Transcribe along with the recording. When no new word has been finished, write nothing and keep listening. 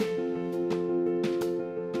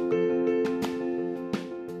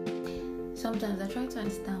sometimes I try to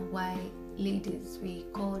understand why ladies we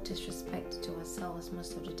call disrespect to ourselves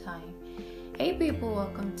most of the time. Hey people,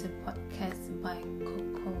 welcome to Podcast by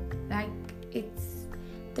Coco. Like, it's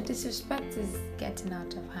the disrespect is getting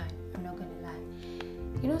out of hand. I'm not gonna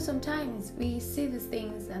lie. Sometimes we see these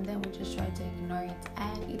things and then we just try to ignore it,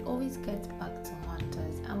 and it always gets back to haunt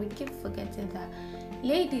us. And we keep forgetting that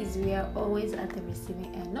ladies, we are always at the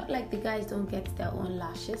receiving end. Not like the guys don't get their own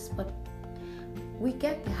lashes, but we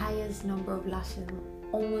get the highest number of lashes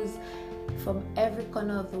almost from every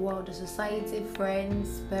corner of the world. The society,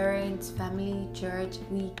 friends, parents, family, church,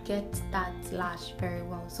 we get that lash very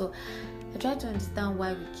well. So I try to understand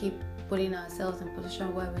why we keep putting ourselves in a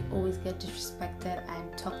position where we always get disrespected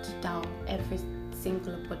and talked down every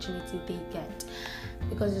single opportunity they get,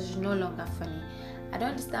 because it's no longer funny. I don't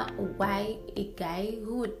understand why a guy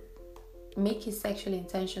who would make his sexual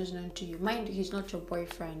intentions known to you, mind you, he's not your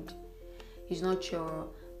boyfriend, he's not your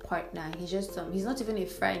partner, he's not even a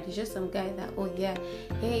friend, he's just some guy that, oh yeah,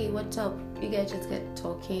 hey, what's up, you guys just get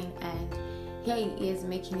talking, and here he is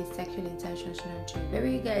making his sexual intentions known to you.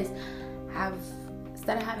 Maybe you guys have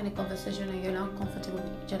started having a conversation and you're not comfortable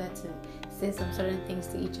with each other to say some certain things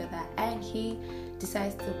to each other, and he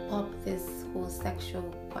decides to pop this whole sexual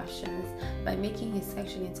questions by making his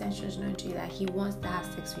sexual intentions known to you, that he wants to have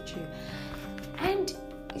sex with you, and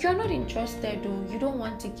you're not interested, or you don't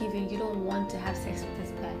want to give in, you don't want to have sex with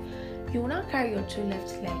this guy. You will not carry your two left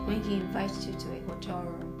leg when he invites you to a hotel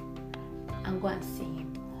room and go and see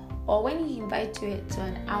him, or when he invites you to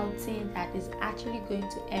an outing that is actually going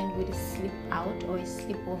to end with a sleep out or a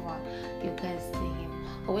sleepover, you guys see him.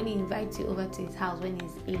 Or when he invites you over to his house, when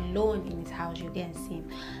he's alone in his house, you can see him.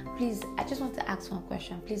 Please, I just want to ask one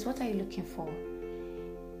question. Please, what are you looking for?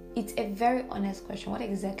 It's a very honest question. What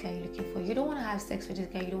exactly are you looking for? You don't want to have sex with this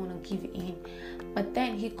guy, you don't want to give in. But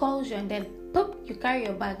then he calls you and then, boop, you carry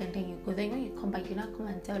your bag and then you go. Then when you come back, you not come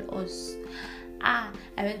and tell us, I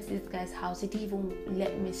went to this guy's house, he didn't even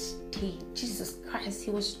let me stay. Jesus Christ,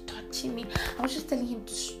 he was touching me. I was just telling him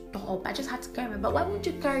to stop. I just had to carry my bag. Why won't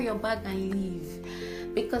you carry your bag and leave?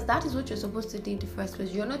 Because that is what you're supposed to do in the first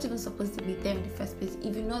place. You're not even supposed to be there in the first place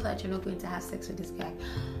if you know that you're not going to have sex with this guy.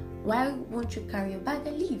 Why won't you carry your bag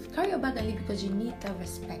and leave? Carry your bag and leave because you need that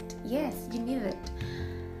respect. Yes, you need it.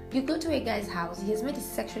 You go to a guy's house, he has made his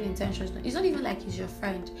sexual intentions. It's not even like he's your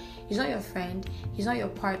friend. He's not your friend. He's not your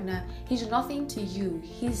partner. He's nothing to you.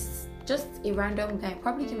 He's just a random guy.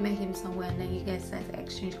 Probably you met him somewhere and then you guys start to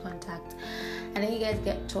exchange contact. And then you guys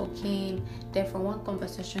get talking. Then from one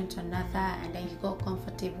conversation to another, and then you got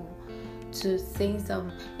comfortable to saying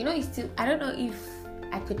some, it's still, I don't know if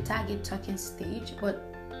I could tag it talking stage, but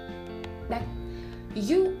like,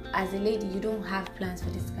 you as a lady, you don't have plans for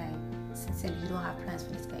this guy. Sincerely, you don't have plans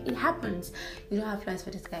for this guy. It happens, you don't have plans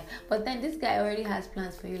for this guy, but then this guy already has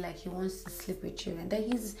plans for you, like he wants to sleep with you, and then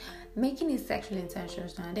he's making his sexual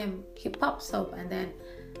intentions now, and then he pops up and then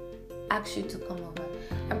asks you to come over.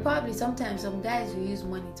 And probably sometimes some guys will use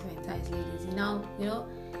money to entice ladies. He'll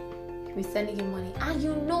be sending you money, and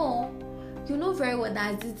you know very well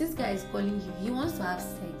that this guy is calling you, he wants to have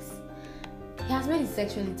sex. He has made his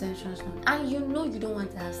sexual intentions known, and you don't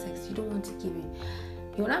want to have sex, you don't want to give in.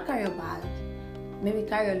 You will not carry your bag, maybe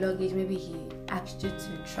carry your luggage, maybe he asked you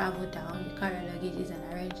to travel down, you carry your luggages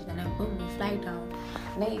and arrange it, and then boom, you fly down.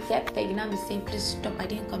 And then you get there, you now be saying, please stop, I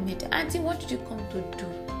didn't come here to, auntie, what did you come to do?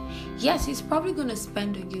 Yes, he's probably going to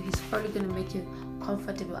spend on you, he's probably going to make you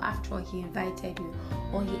comfortable after all he invited you,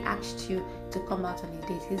 or he asked you to come out on a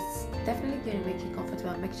date. He's definitely going to make you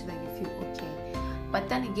comfortable and make sure that you feel okay. But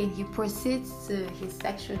then again, he proceeds to his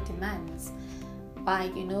sexual demands by,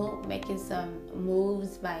 making some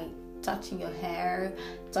moves, by touching your hair,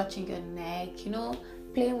 touching your neck,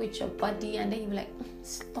 playing with your body, and then you're like,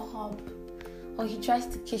 stop. Or he tries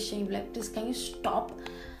to kiss you, and you're like, please, can you stop?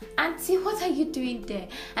 Auntie, what are you doing there?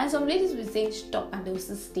 And some ladies will say stop and they'll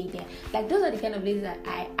still stay there. Like, those are the kind of ladies that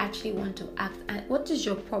I actually want to ask. And what is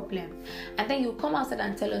your problem? And then you come outside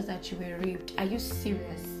and tell us that you were raped. Are you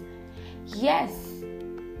serious? Yes,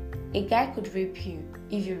 a guy could rape you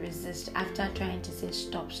if you resist. After trying to say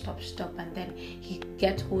stop, and then he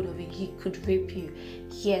gets hold of it, he could rape you.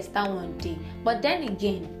 Yes, that one day. But then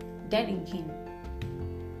again,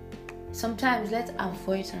 sometimes let's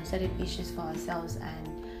avoid some certain issues for ourselves and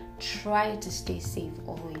try to stay safe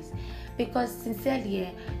always. Because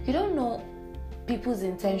sincerely, you don't know people's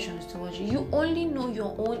intentions towards you. You only know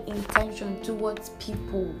your own intention towards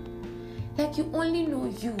people. Like, you only know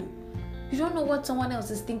you. You don't know what someone else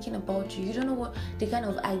is thinking about you. You don't know what the kind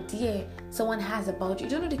of idea someone has about you.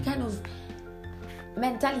 You don't know the kind of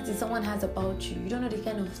mentality someone has about you. You don't know the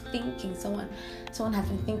kind of thinking someone has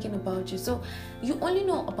been thinking about you. So you only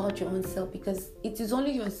know about your own self, because it is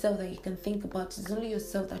only yourself that you can think about. It's only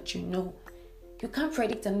yourself that you know. You can't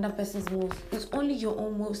predict another person's move. It's only your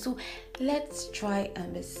own move. So let's try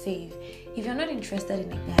and be safe. If you're not interested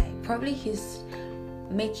in a guy, probably he's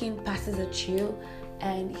making passes at you,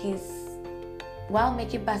 and while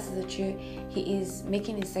making passes at you, he is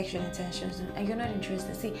making his sexual intentions, and you're not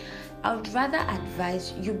interested. See, I would rather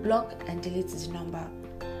advise you block and delete his number,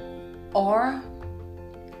 or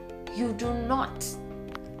you do not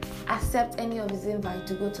accept any of his invite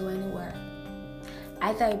to go to anywhere.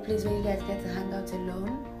 Either a place where you guys get to hang out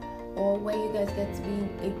alone, or where you guys get to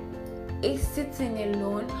be a sitting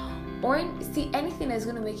alone, or see anything that's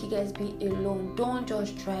going to make you guys be alone. Don't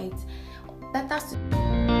just try it. That has to